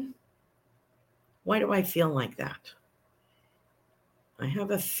Stephen? Why do I feel like that? I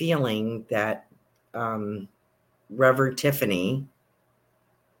have a feeling that Reverend Tiffany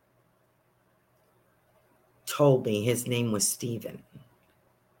told me his name was Stephen.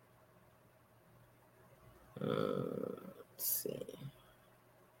 Let's see.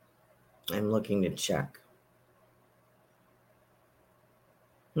 I'm looking to check.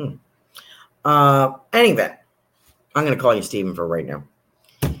 Anyway, I'm going to call you Stephen for right now.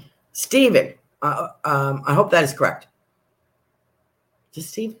 Stephen, I hope that is correct. Just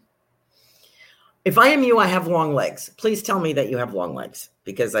Stephen? If I am you, I have long legs. Please tell me that you have long legs,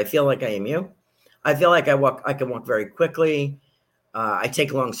 because I feel like I am you. I feel like I can walk very quickly. I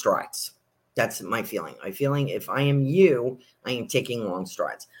take long strides. That's my feeling. I'm feeling if I am you, I am taking long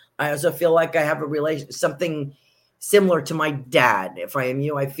strides. I also feel like I have something similar to my dad. If I am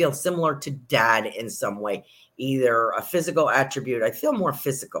you, I feel similar to dad in some way, either a physical attribute. I feel more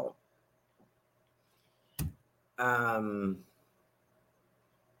physical.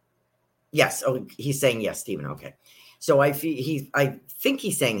 Yes. Oh, he's saying yes, Stephen. Okay. So I think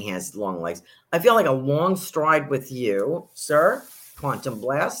he's saying he has long legs. I feel like a long stride with you, sir. Quantum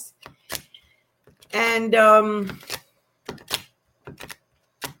Blast. And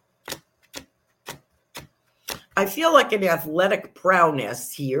I feel like an athletic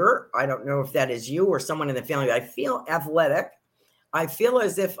prowess here. I don't know if that is you or someone in the family. I feel athletic. I feel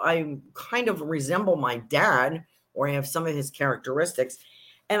as if I kind of resemble my dad, or I have some of his characteristics.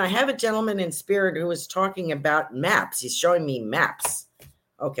 And I have a gentleman in spirit who is talking about maps. He's showing me maps.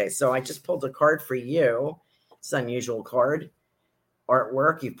 Okay, so I just pulled a card for you. It's an unusual card.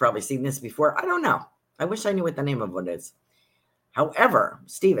 Artwork. You've probably seen this before. I don't know. I wish I knew what the name of it is. However,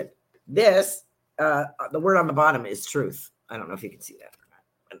 Stephen, this, the word on the bottom is truth. I don't know if you can see that or not,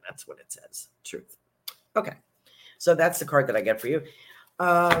 but that's what it says. Truth. Okay. So that's the card that I get for you.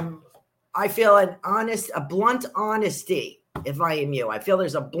 I feel a blunt honesty if I am you. I feel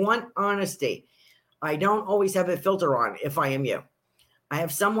there's a blunt honesty. I don't always have a filter on if I am you. I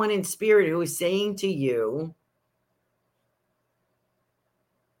have someone in spirit who is saying to you,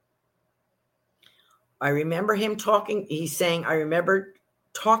 I remember him talking. He's saying, I remember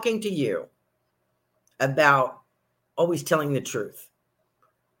talking to you about always telling the truth,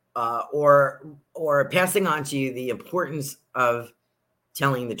 or passing on to you the importance of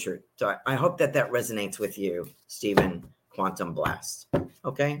telling the truth. So I hope that resonates with you, Stephen Quantum Blast.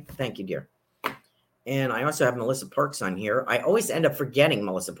 Okay. Thank you, dear. And I also have Melissa Parks on here. I always end up forgetting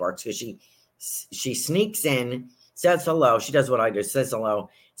Melissa Parks because she sneaks in, says hello. She does what I do, says hello.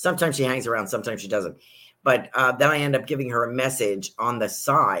 Sometimes she hangs around, sometimes she doesn't. But then I end up giving her a message on the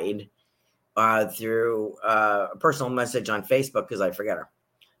side through a personal message on Facebook because I forget her.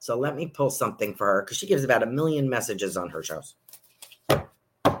 So let me pull something for her because she gives about 1 million messages on her shows.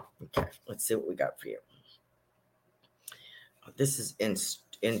 Okay, let's see what we got for you. This is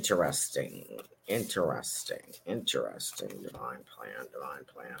interesting. Divine plan,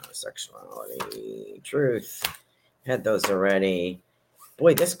 sexuality, truth. Had those already.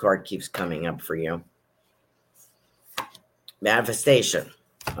 Boy, this card keeps coming up for you. Manifestation.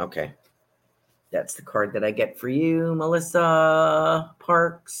 Okay. That's the card that I get for you, Melissa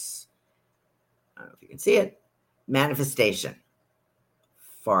Parks. I don't know if you can see it. Manifestation.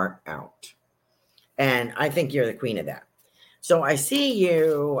 Far out. And I think you're the queen of that. So I see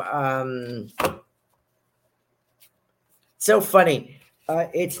you. So funny.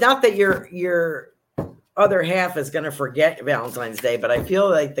 It's not that your other half is going to forget Valentine's Day, but I feel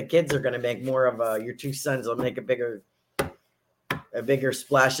like the kids are going to make more of your two sons will make a bigger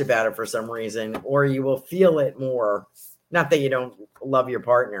splash about it for some reason, or you will feel it more. Not that you don't love your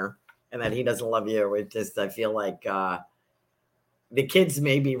partner and that he doesn't love you. It's just, I feel like the kids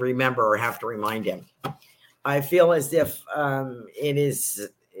maybe remember or have to remind him. I feel as if it's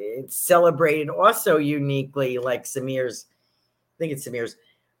celebrated also uniquely, like Samir's. I think it's Samir's.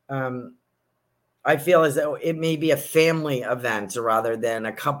 I feel as though it may be a family event rather than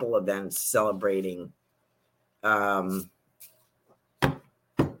a couple events celebrating. I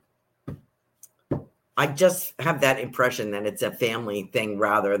just have that impression that it's a family thing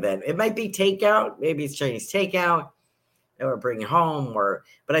rather than it might be takeout. Maybe it's Chinese takeout or bring home,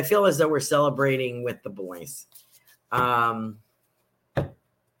 but I feel as though we're celebrating with the boys. I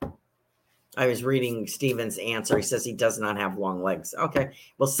was reading Stephen's answer. He says he does not have long legs. Okay.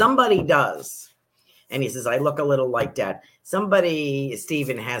 Well, somebody does. And he says, I look a little like Dad. Somebody,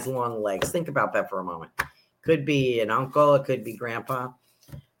 Stephen, has long legs. Think about that for a moment. Could be an uncle. It could be grandpa.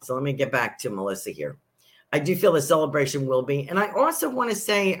 So let me get back to Melissa here. I do feel the celebration will be. And I also want to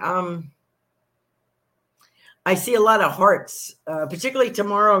say, I see a lot of hearts, particularly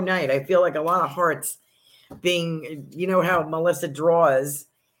tomorrow night. I feel like a lot of hearts being, you know how Melissa draws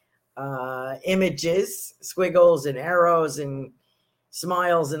images, squiggles and arrows and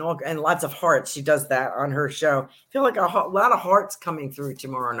smiles and lots of hearts. She does that on her show. I feel like a lot of hearts coming through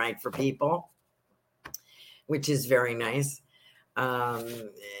tomorrow night for people, which is very nice.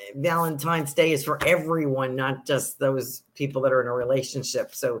 Valentine's Day is for everyone, not just those people that are in a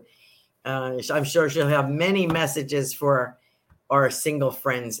relationship. So I'm sure she'll have many messages for our single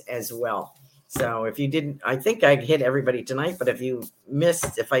friends as well. So if you didn't, I think I hit everybody tonight, but if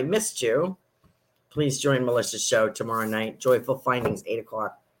I missed you, please join Melissa's show tomorrow night. Joyful Findings,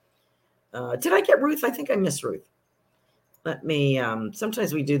 8:00. Did I get Ruth? I think I missed Ruth. Let me,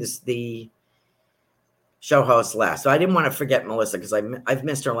 sometimes we do the show host last. So I didn't want to forget Melissa because I've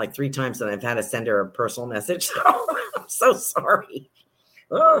missed her like 3 times and I've had to send her a personal message. So I'm so sorry.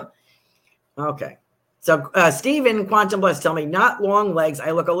 Oh. Okay. So Stephen Quantum Bless tell me, not long legs.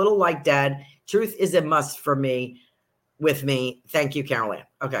 I look a little like Dad. Truth is a must for me, with me. Thank you, Carolyn.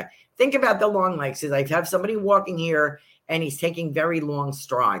 Okay. Think about the long legs. I have somebody walking here and he's taking very long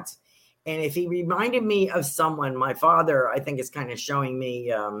strides. And if he reminded me of someone, my father, I think is kind of showing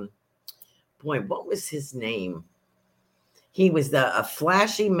me, boy, what was his name? He was a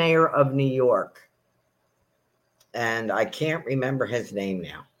flashy mayor of New York. And I can't remember his name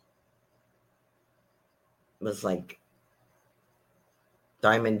now. It was like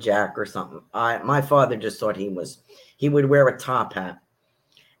Diamond Jack or something. My father just thought he would wear a top hat.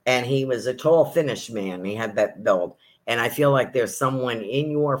 And he was a tall, finished man. He had that build. And I feel like there's someone in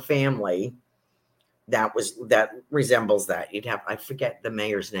your family that resembles that. I forget the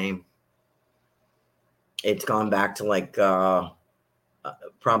mayor's name. It's gone back to like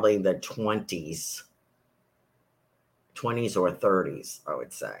probably the 20s or 30s, I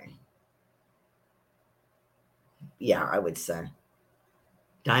would say. Yeah, I would say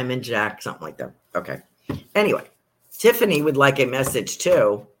Diamond Jack, something like that. Okay. Anyway, Tiffany would like a message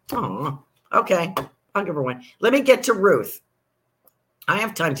too. Oh, okay. I'll give her one. Let me get to Ruth. I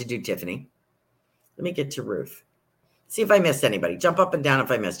have time to do Tiffany. Let me get to Ruth. See if I missed anybody. Jump up and down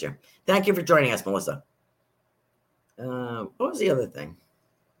if I missed you. Thank you for joining us, Melissa. What was the other thing?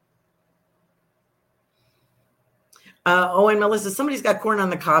 And Melissa, somebody's got corn on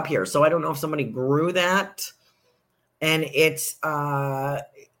the cob here. So I don't know if somebody grew that. And it's the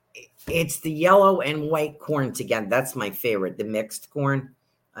yellow and white corn together. That's my favorite, the mixed corn.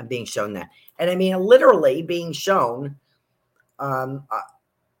 I'm being shown that. And I mean, literally being shown a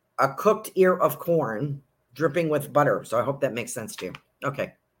cooked ear of corn dripping with butter. So I hope that makes sense to you.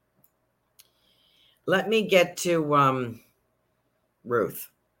 Okay. Let me get to Ruth.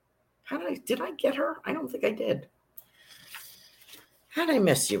 Did I get her? I don't think I did. How did I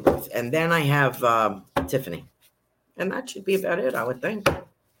miss you, Ruth? And then I have Tiffany. And that should be about it, I would think.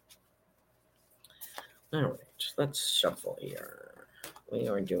 All right, let's shuffle here. We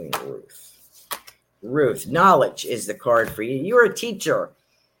are doing Ruth. Ruth, knowledge is the card for you. You're a teacher.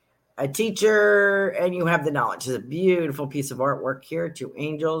 And you have the knowledge. It's a beautiful piece of artwork here. Two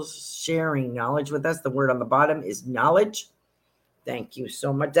angels sharing knowledge with us. The word on the bottom is knowledge. Thank you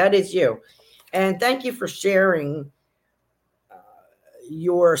so much. That is you. And thank you for sharing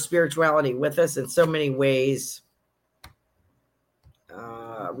your spirituality with us in so many ways.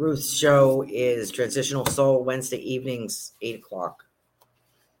 Ruth's show is Transitional Soul, Wednesday evenings, 8 o'clock.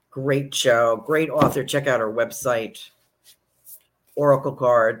 Great show. Great author. Check out her website. Oracle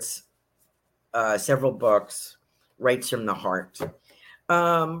cards. Several books. Writes from the heart.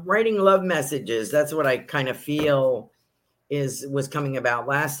 Writing love messages. That's what I kind of feel was coming about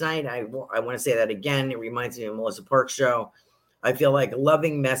last night. I want to say that again. It reminds me of Melissa Park's show. I feel like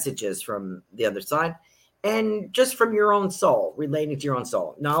loving messages from the other side. And just from your own soul, relating to your own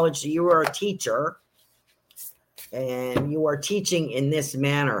soul. Knowledge, you are a teacher, and you are teaching in this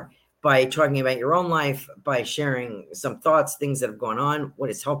manner by talking about your own life, by sharing some thoughts, things that have gone on,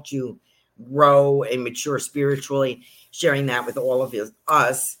 what has helped you grow and mature spiritually, sharing that with all of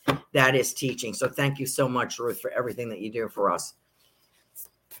us. That is teaching. So thank you so much, Ruth, for everything that you do for us.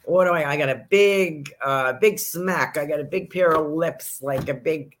 What do I got a big smack. I got a big pair of lips, like a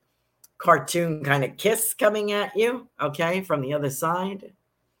big cartoon kind of kiss coming at you, okay, from the other side.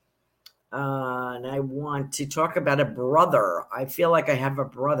 And I want to talk about a brother. I feel like I have a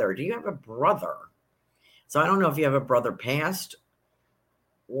brother. Do you have a brother? So I don't know if you have a brother past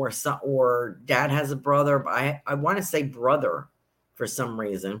or dad has a brother, but I want to say brother for some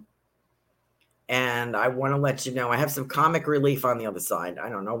reason. And I want to let you know I have some comic relief on the other side. I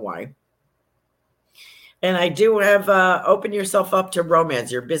don't know why. And I do have open yourself up to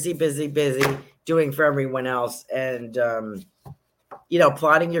romance. You're busy doing for everyone else. And,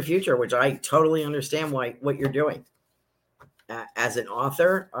 plotting your future, which I totally understand what you're doing. As an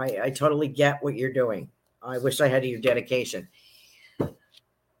author, I totally get what you're doing. I wish I had your dedication.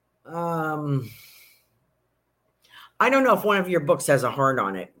 I don't know if one of your books has a heart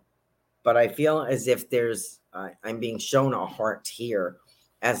on it, but I feel as if I'm being shown a heart here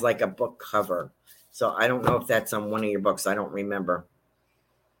as like a book cover. So I don't know if that's on one of your books. I don't remember.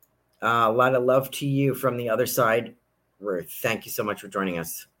 A lot of love to you from the other side, Ruth. Thank you so much for joining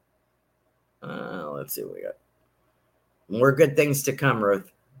us. Let's see what we got. More good things to come,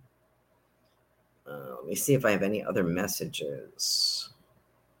 Ruth. Let me see if I have any other messages.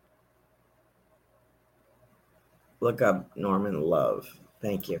 Look up Norman Love.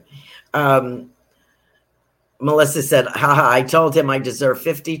 Thank you. Melissa said, haha, I told him I deserve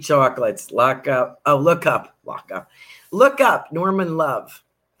 50 chocolates. Look up Norman Love.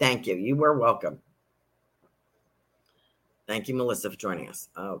 Thank you. You were welcome. Thank you, Melissa, for joining us.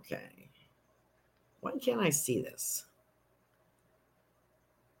 Okay. Why can't I see this?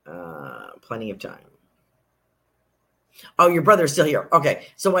 Plenty of time. Oh, your brother's still here. Okay.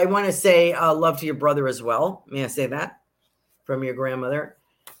 So I want to say love to your brother as well. May I say that from your grandmother?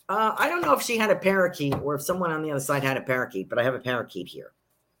 I don't know if she had a parakeet or if someone on the other side had a parakeet, but I have a parakeet here.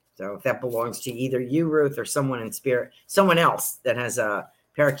 So if that belongs to either you, Ruth, or someone in spirit, someone else that has a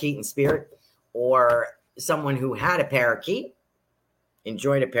parakeet in spirit, or someone who had a parakeet,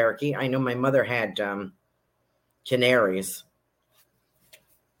 enjoyed a parakeet. I know my mother had canaries.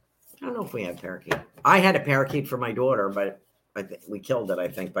 I don't know if we had parakeet. I had a parakeet for my daughter, but we killed it, I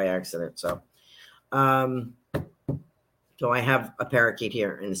think, by accident. So I have a parakeet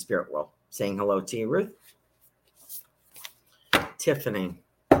here in the spirit world saying hello to you, Ruth. Tiffany.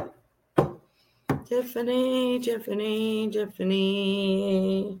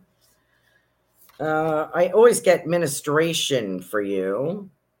 I always get ministration for you.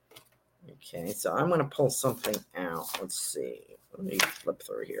 Okay, so I'm going to pull something out. Let's see. Let me flip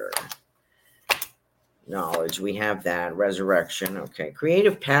through here. Knowledge. We have that. Resurrection. Okay.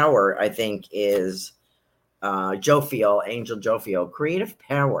 Creative power, I think, is Jophiel, Angel Jophiel. Creative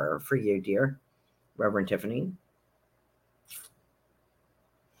power for you, dear Reverend Tiffany.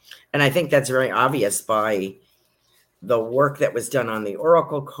 And I think that's very obvious by the work that was done on the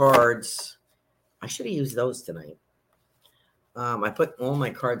oracle cards. I should have used those tonight. I put all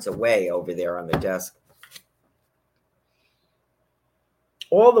my cards away over there on the desk.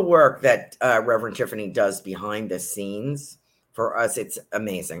 All the work that Reverend Tiffany does behind the scenes for us, it's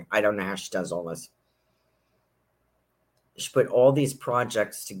amazing. I don't know how she does all this. She put all these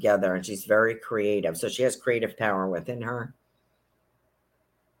projects together, and she's very creative. So she has creative power within her.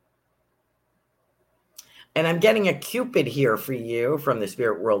 And I'm getting a Cupid here for you from the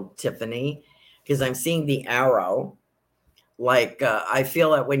spirit world, Tiffany, because I'm seeing the arrow. Like, I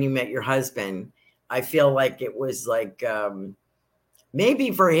feel that when you met your husband, I feel like it was like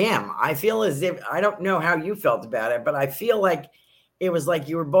maybe for him. I feel as if, I don't know how you felt about it, but I feel like it was like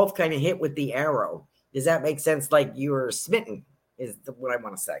you were both kind of hit with the arrow. Does that make sense? Like you were smitten is what I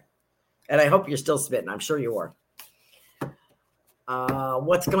want to say. And I hope you're still smitten. I'm sure you are.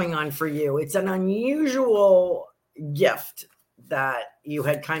 What's going on for you? It's an unusual gift that you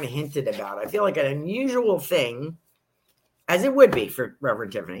had kind of hinted about. I feel like an unusual thing, as it would be for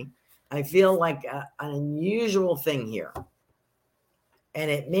Reverend Tiffany. I feel like an unusual thing here.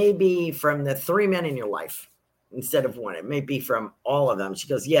 And it may be from the 3 men in your life instead of one. It may be from all of them. She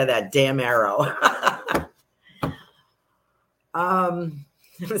goes, yeah, that damn arrow.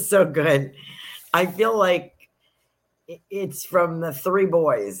 It was so good. I feel like it's from the 3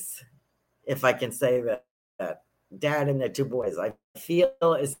 boys, if I can say that. Dad and the 2 boys. I feel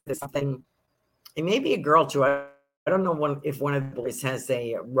is something, it may be a girl too. I don't know if one of the boys has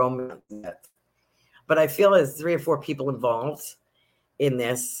a romance yet, but I feel there's 3 or 4 people involved in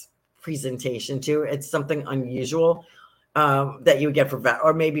this presentation too. It's something unusual that you get for,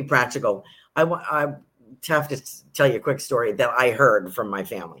 or maybe practical. I have to tell you a quick story that I heard from my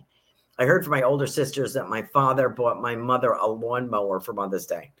family. I heard from my older sisters that my father bought my mother a lawnmower for Mother's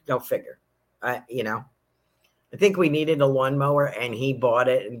Day. Go figure. I think we needed a lawnmower, and he bought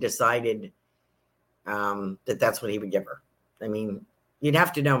it and decided that that's what he would give her. I mean, you'd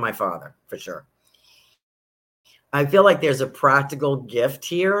have to know my father for sure. I feel like there's a practical gift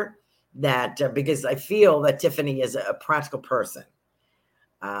here that because I feel that Tiffany is a practical person.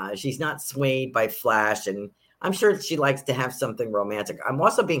 She's not swayed by flash, and I'm sure she likes to have something romantic. I'm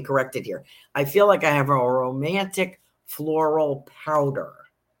also being corrected here. I feel like I have a romantic floral powder.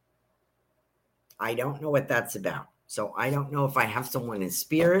 I don't know what that's about. So I don't know if I have someone in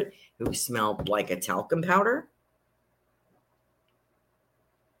spirit who smelled like a talcum powder.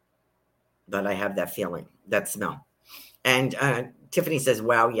 But I have that feeling, that smell. And Tiffany says,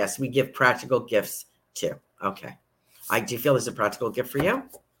 wow, yes, we give practical gifts too. Okay. I do feel there's a practical gift for you.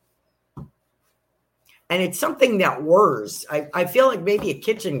 And it's something that whirs. I feel like maybe a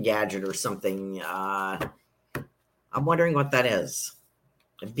kitchen gadget or something. I'm wondering what that is.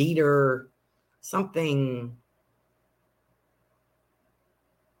 A beater, something.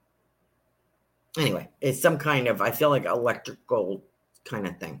 Anyway, it's some kind of, I feel like electrical kind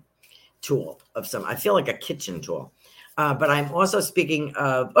of thing. Tool of some, I feel like a kitchen tool. But I'm also speaking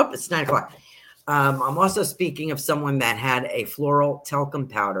of, it's 9:00. I'm also speaking of someone that had a floral talcum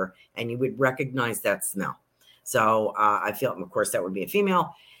powder, and you would recognize that smell. So I feel, of course, that would be a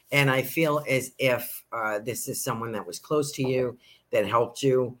female. And I feel as if this is someone that was close to you, that helped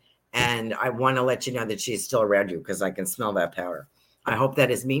you. And I want to let you know that she's still around you because I can smell that powder. I hope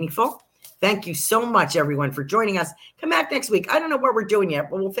that is meaningful. Thank you so much, everyone, for joining us. Come back next week. I don't know what we're doing yet,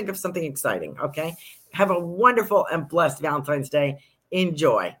 but we'll think of something exciting, okay? Have a wonderful and blessed Valentine's Day.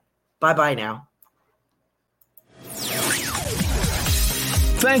 Enjoy. Bye-bye now.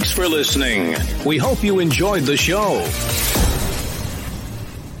 Thanks for listening. We hope you enjoyed the show.